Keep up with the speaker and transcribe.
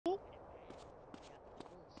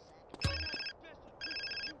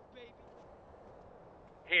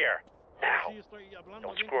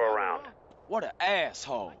Don't screw around. What an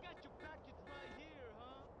asshole.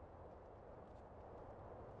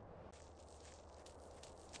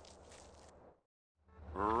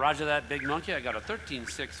 Roger that, big monkey. I got a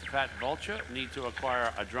 13-6 fat vulture. Need to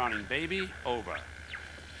acquire a drowning baby. Over.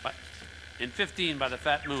 But in 15 by the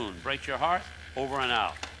fat moon. Breaks your heart. Over and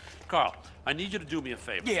out. Carl, I need you to do me a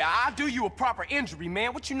favor. Yeah, I'll do you a proper injury,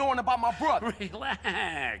 man. What you knowing about my brother?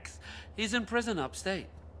 Relax. He's in prison upstate.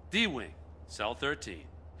 D-Wing, cell 13.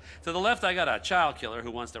 To the left, I got a child killer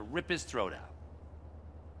who wants to rip his throat out.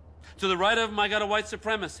 To the right of him, I got a white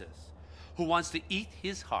supremacist who wants to eat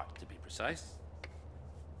his heart, to be precise.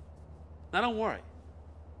 Now, don't worry.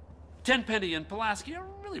 Tenpenny and Pulaski are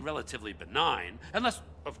really relatively benign, unless,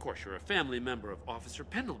 of course, you're a family member of Officer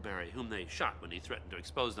Pendlebury, whom they shot when he threatened to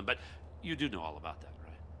expose them, but you do know all about that,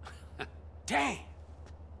 right? Damn.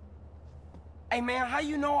 Hey, man, how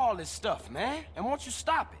you know all this stuff, man? And won't you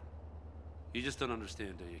stop it? You just don't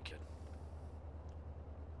understand, do you, kid?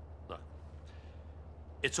 Look,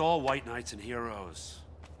 it's all white knights and heroes.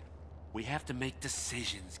 We have to make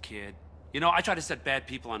decisions, kid. You know, I try to set bad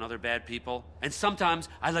people on other bad people, and sometimes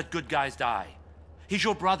I let good guys die. He's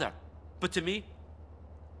your brother, but to me,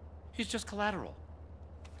 he's just collateral.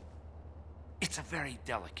 It's a very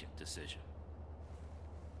delicate decision.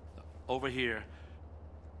 Over here,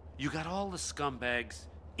 you got all the scumbags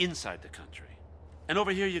inside the country. And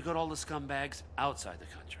over here, you got all the scumbags outside the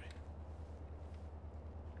country.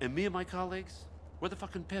 And me and my colleagues, we're the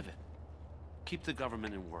fucking pivot. Keep the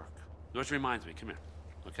government in work. Which reminds me, come here,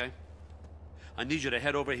 okay? I need you to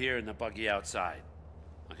head over here in the buggy outside,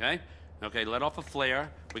 okay? Okay, let off a flare.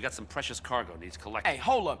 We got some precious cargo needs collecting. Hey,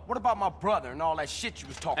 hold up. What about my brother and all that shit you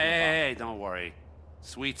was talking about? Hey, don't worry.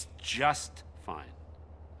 Sweet's just fine.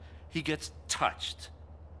 He gets touched.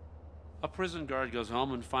 A prison guard goes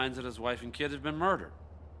home and finds that his wife and kid have been murdered.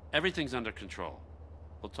 Everything's under control.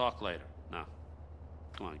 We'll talk later. Now,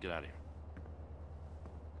 come on, get out of here.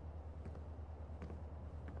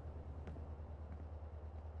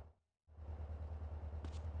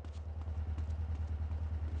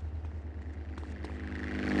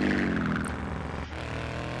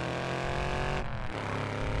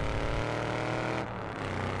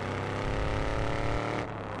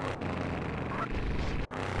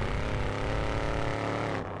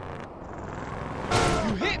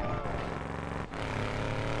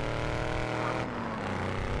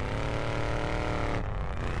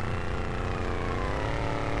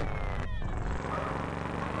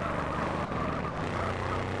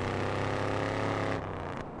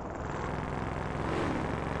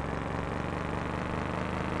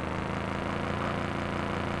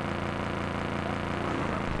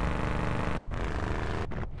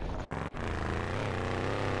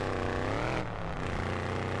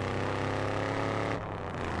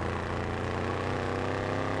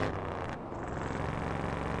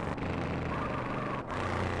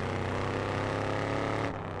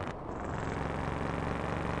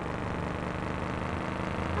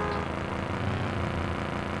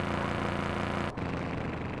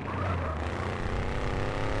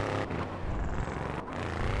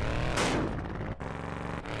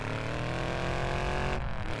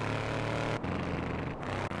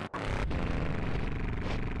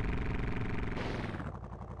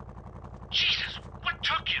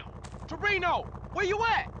 Toreno, where you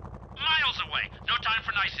at? Miles away. No time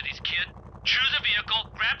for niceties, kid. Choose a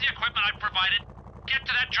vehicle, grab the equipment I provided, get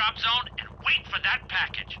to that drop zone, and wait for that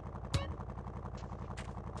package.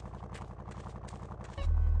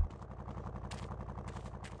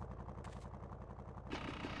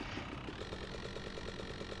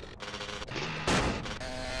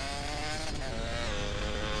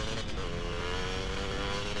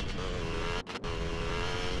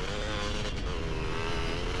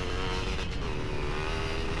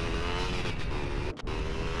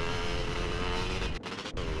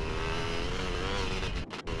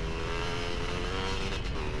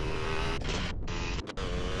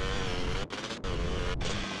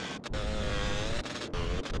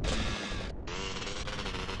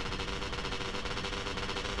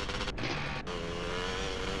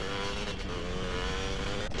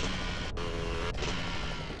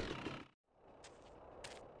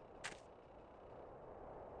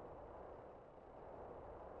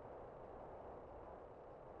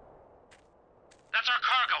 That's our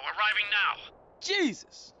cargo, arriving now.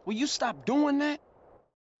 Jesus, will you stop doing that?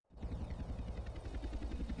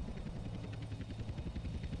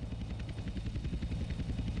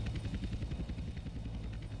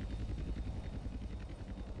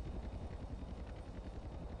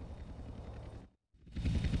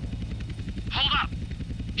 Hold up!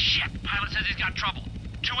 Shit, pilot says he's got trouble.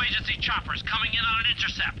 2 two agency choppers coming in on an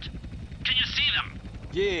intercept. Can you see them?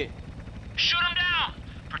 Yeah. Shoot them down!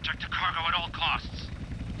 Protect the cargo at all costs.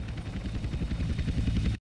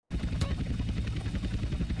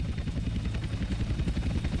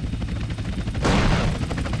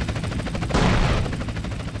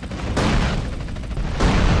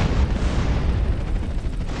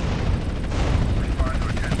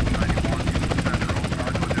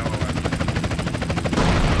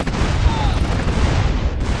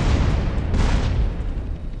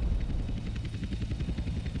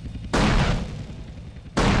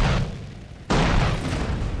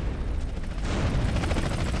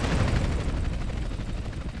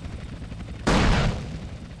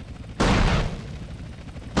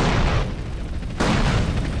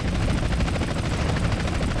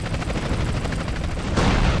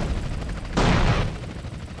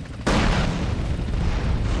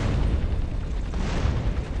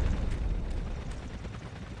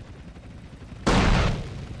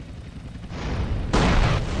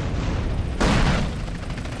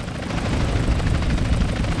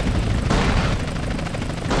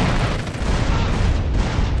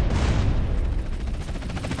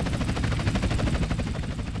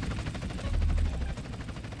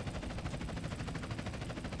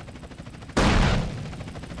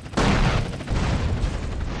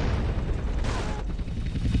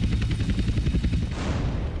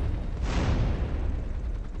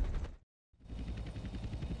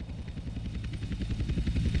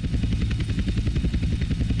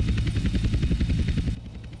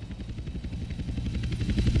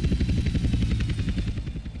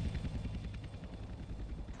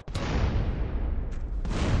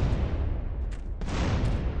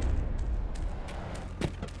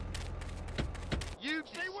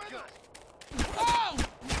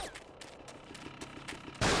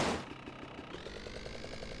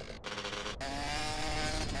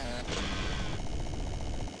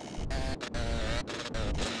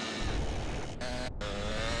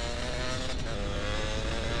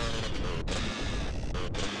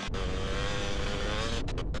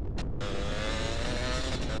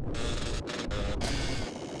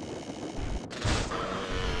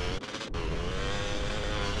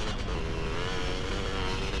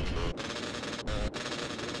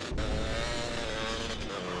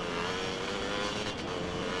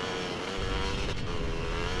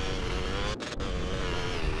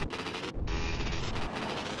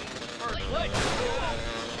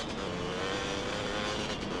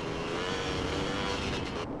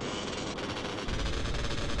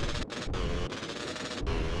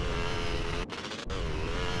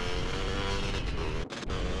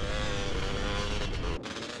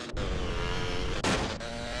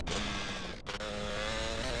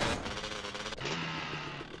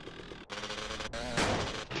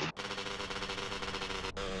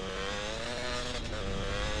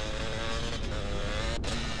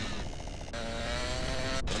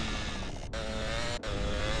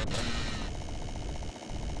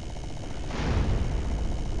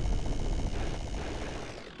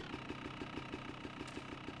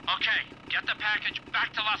 Okay, get the package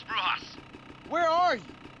back to Las Brujas. Where are you?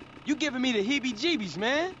 You giving me the heebie-jeebies,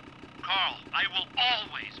 man. Carl, I will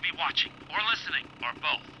always be watching, or listening, or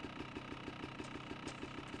both.